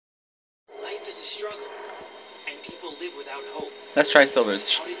live without hope. Let's try Silver's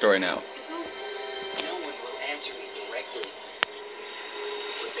story now. No one will answer me directly,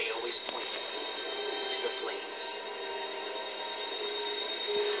 but they always point to the flames.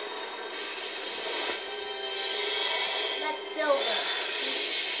 That's Silver.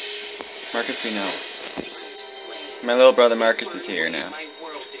 Marcus, we know. My little brother Marcus is here now. My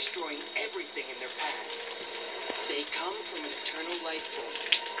world, destroying everything in their path. They come from an eternal life form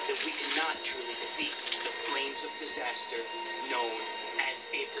that we cannot truly defeat. The flames of disaster, known as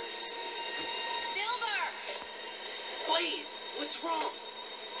Icarus. Silver! Blaze, what's wrong?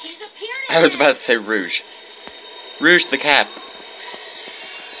 He's appeared I was about to say Rouge. Rouge the Cap.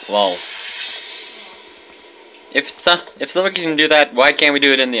 Lol. If Silver can do that, why can't we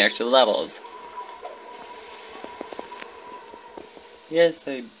do it in the actual levels? Yes,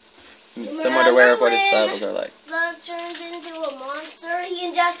 I'm somewhat aware of what his levels are like. Love turns into a monster, he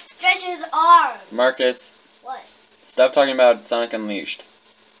can just stretch his arms. Marcus, What? stop talking about Sonic Unleashed.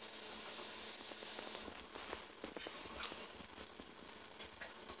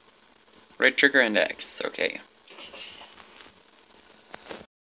 Right trigger and X, okay.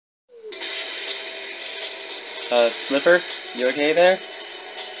 Slipper, you okay there?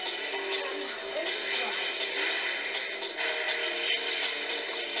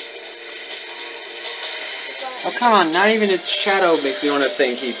 Oh, come on, not even his shadow makes me want to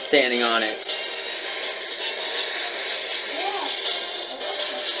think he's standing on it.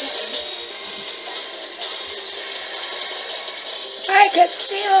 I can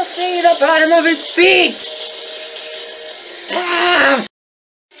still see the bottom of his feet! Ah!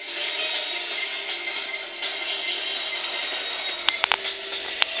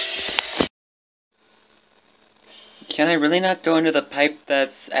 Can I really not go into the pipe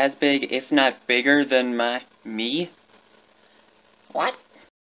that's as big, if not bigger, than me? What?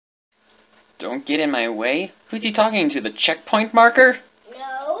 Don't get in my way? Who's he talking to? The checkpoint marker?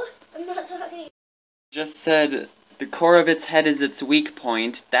 No, I'm not talking. Just said the core of its head is its weak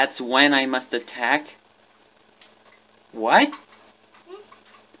point. That's when I must attack. What?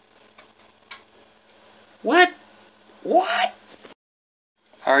 What? What?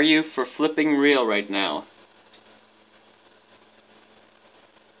 Are you for flipping real right now?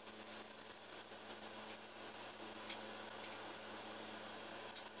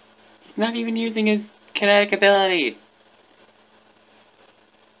 He's not even using his kinetic ability.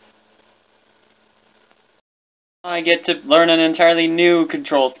 I get to learn an entirely new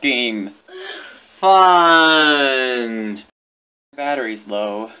control scheme. Fun! Battery's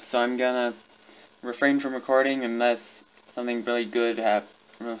low, so I'm gonna refrain from recording unless something really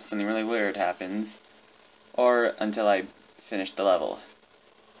something really weird happens. Or until I finish the level.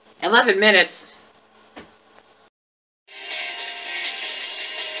 11 minutes!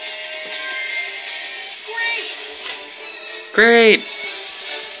 Great!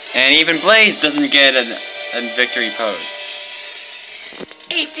 And even Blaze doesn't get a victory pose.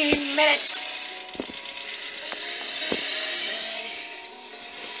 18 minutes!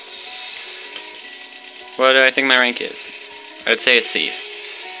 What do I think my rank is? I would say a C.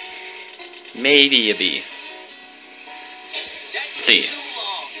 Maybe a B. C.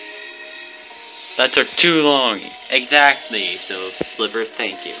 That took too long. Exactly, so Sliver,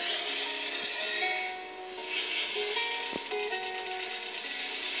 thank you.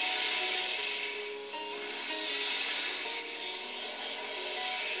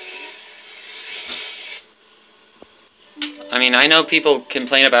 I mean, I know people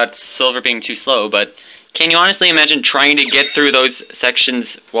complain about Silver being too slow, but can you honestly imagine trying to get through those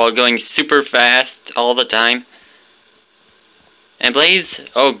sections while going super fast all the time? And Blaze?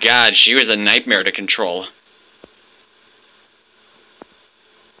 Oh god, she was a nightmare to control.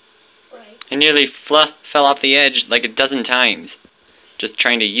 Right. I nearly fell off the edge like a dozen times, just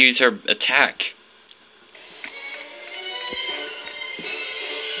trying to use her attack.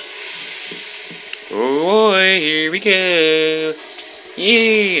 Oh boy, here we go!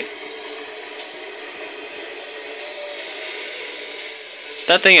 Yeah!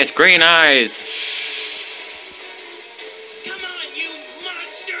 That thing has green eyes! Come on, you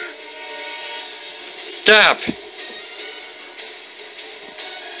monster! Stop!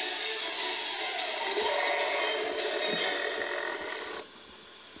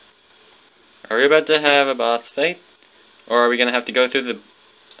 Are we about to have a boss fight? Or are we gonna have to go through the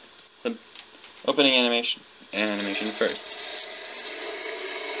opening animation first?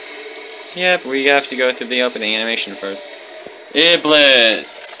 Yep, we have to go through the opening animation first.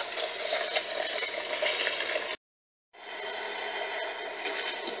 Iblis!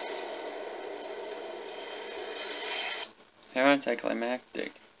 How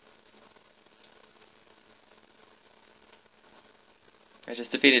anticlimactic. I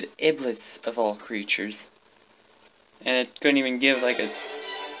just defeated Iblis of all creatures. And it couldn't even give like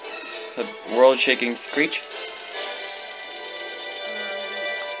a world-shaking screech.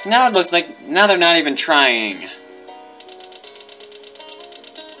 Now it looks like, now they're not even trying.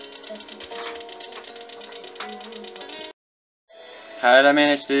 How did I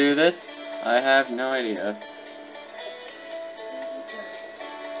manage to do this? I have no idea.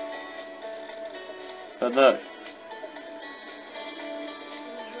 But look.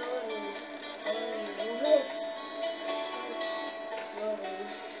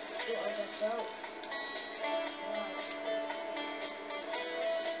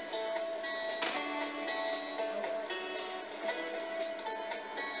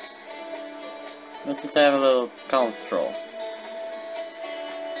 Let's just have a little calm stroll.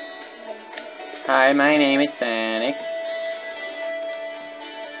 Hi, my name is Sonic.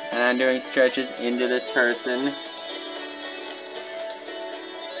 And I'm doing stretches into this person.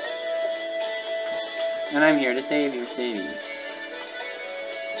 And I'm here to save your city.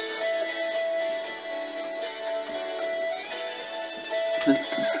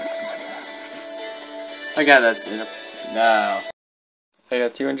 I got that. No. I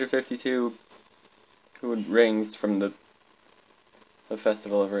got 252 rings from the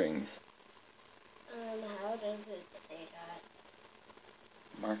Festival of Rings. How does it say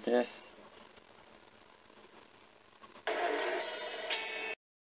that? Marcus.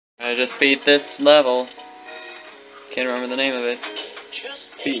 I just beat this level. Can't remember the name of it. Just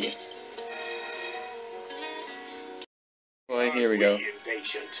beat it. Boy, here we go.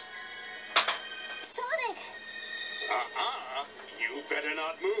 Impatient. Sonic! You better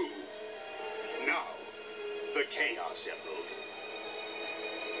not move. Now, the Chaos Emerald.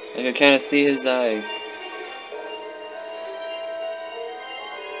 I can kind of see his eye.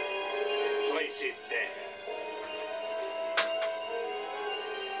 Place it there.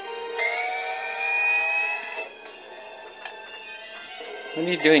 What are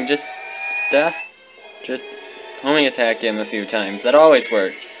you doing? Just stuff? Just homing attack him a few times. That always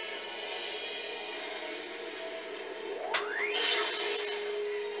works.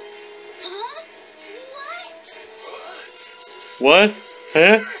 Huh? What?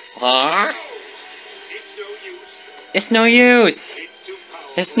 Huh? Huh? It's no use. It's no use. It's too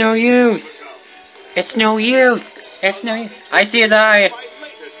powerful. It's no use. It's no use. It's no use. I see his eye. My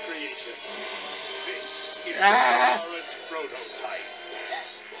latest creation. This is Ah. the smallest prototype.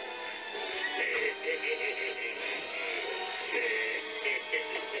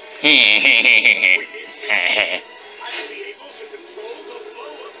 I will be able to control the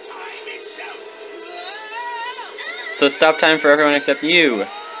flow of time itself. So stop time for everyone except you.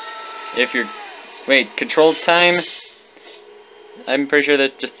 If you're... Wait, controlled time? I'm pretty sure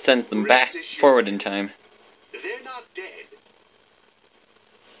this just sends them back forward in time. They're not dead.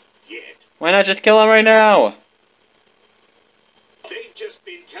 Yet. Why not just kill them right now? They've just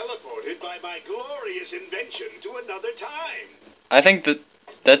been teleported by my glorious invention to another time. I think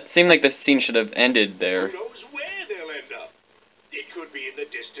that seemed like the scene should have ended there. Who knows where they'll end up? It could be in the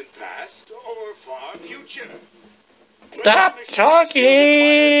distant past or far future. Stop But the machine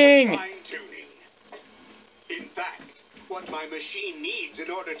talking! still requires some fine-tuning. In fact, what my machine needs in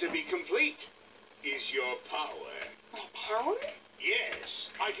order to be complete is your power. My power? Yes,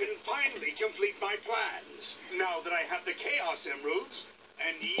 I can finally complete my plans now that I have the Chaos Emeralds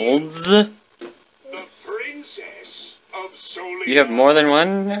and you, Olds? the Princess of Soleil. You have more than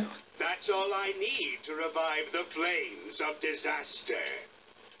one now? That's all I need to revive the flames of disaster.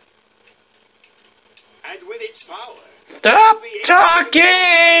 And with its power, Stop I'll be able to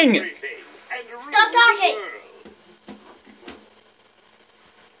talking! do everything and rule Stop talking! the world.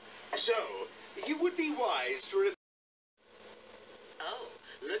 So, you would be wise to Oh,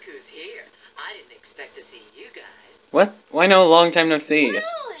 look who's here. I didn't expect to see you guys. What? Why no long time no see?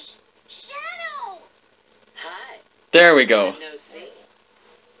 Rouge! Shadow! Hi. There we go. No see.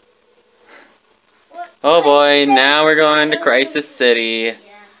 What? Oh boy, now we're going to Crisis City. Yeah.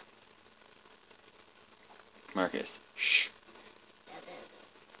 Marcus. Shh.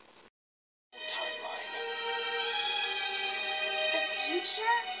 The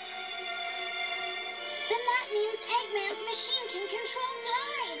future? Then that means Eggman's machine can control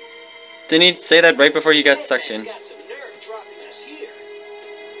time. Didn't he say that right before you got sucked in? Got some nerve dropping us here.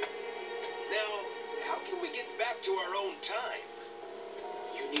 Now, how can we get back to our own time?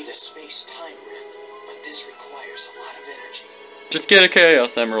 You need a space-time rift, but this requires a lot of energy. Just get a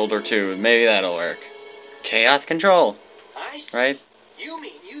Chaos Emerald or two, maybe that'll work. Chaos Control, I see. right? You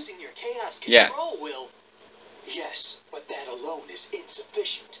mean using your chaos Yeah. control will... Yes, but that alone is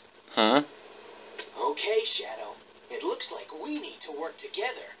insufficient. Huh? Okay, Shadow. It looks looks like we need to work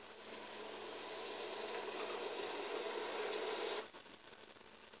together.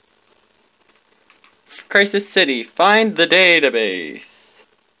 Crisis City, find the database.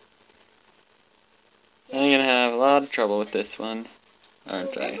 I'm gonna have a lot of trouble with this one,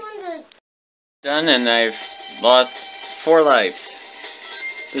 aren't This I? one's Done, and I've lost 4 lives.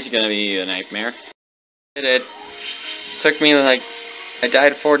 This is gonna be a nightmare. Did it. Took me like, I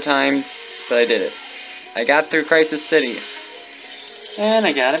died 4 times, but I did it. I got through Crisis City. And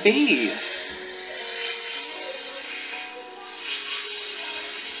I got a B.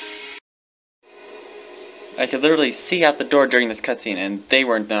 I could literally see out the door during this cutscene, and they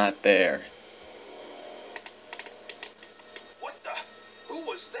were not there. What the? Who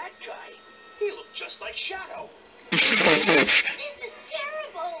was that guy? He looked just like Shadow. This is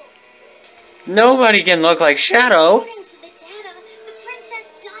terrible. Nobody can look like Shadow. According to the data, the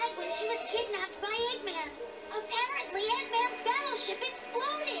princess died when she was kidnapped by Eggman. Apparently, Eggman's battleship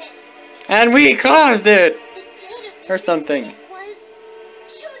exploded. And we caused it! The date of this Or something. incident was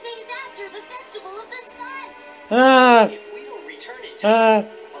 2 days after the Festival of the Sun. Ah! If we don't return in time,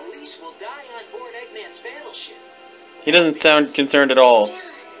 Ah! Elise will die on board Eggman's battleship. He doesn't sound concerned at all. Yeah,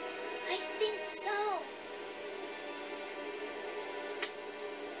 I think so.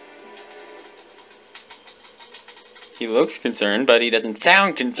 He looks concerned, but he doesn't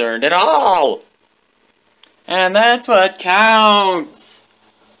sound concerned at all! And that's what counts!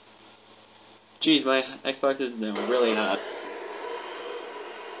 Jeez, my Xbox is now really hot.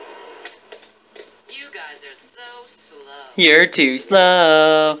 You guys are so slow. You're too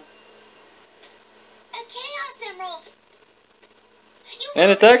slow. A Chaos Emerald. You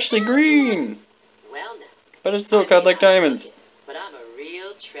And it's actually green! Well now. But it's still I cut may like not diamonds. look it, but I'm a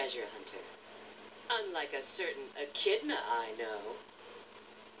real treasure hunter. Unlike a certain echidna I know.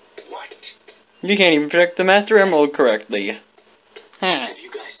 What? You can't even protect the Master Emerald correctly. Huh. Have you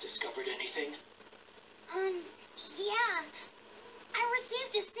guys discovered anything? Yeah. I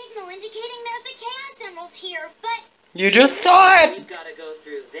received a signal indicating there's a Chaos Emerald here, but You just saw it! You've got to go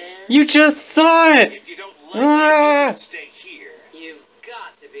through there. You just saw it! If you don't like Ah! it, you can stay here. You've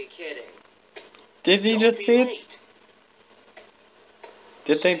got to be kidding. Did he Don't just be see it? late.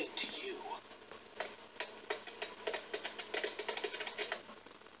 Did they? Same to you.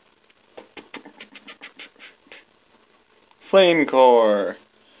 Flame core.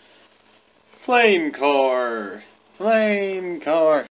 Flame core. Flame core.